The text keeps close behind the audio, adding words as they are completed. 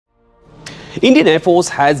Indian Air Force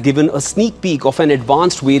has given a sneak peek of an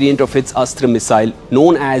advanced variant of its Astra missile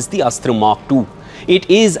known as the Astra Mk II. It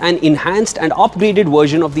is an enhanced and upgraded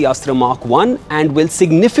version of the Astra Mk I and will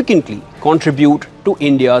significantly contribute to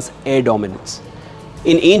India's air dominance.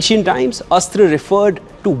 In ancient times, Astra referred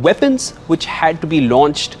to weapons which had to be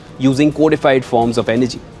launched using codified forms of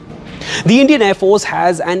energy. The Indian Air Force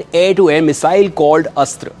has an air-to-air missile called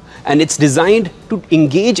Astra, and it's designed to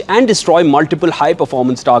engage and destroy multiple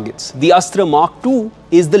high-performance targets. The Astra Mk II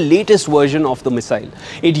is the latest version of the missile.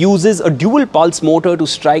 It uses a dual-pulse motor to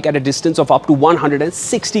strike at a distance of up to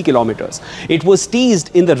 160 kilometers. It was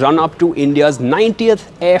teased in the run-up to India's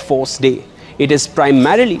 90th Air Force Day. It is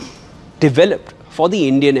primarily developed for the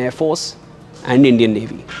Indian Air Force and Indian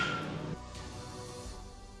Navy.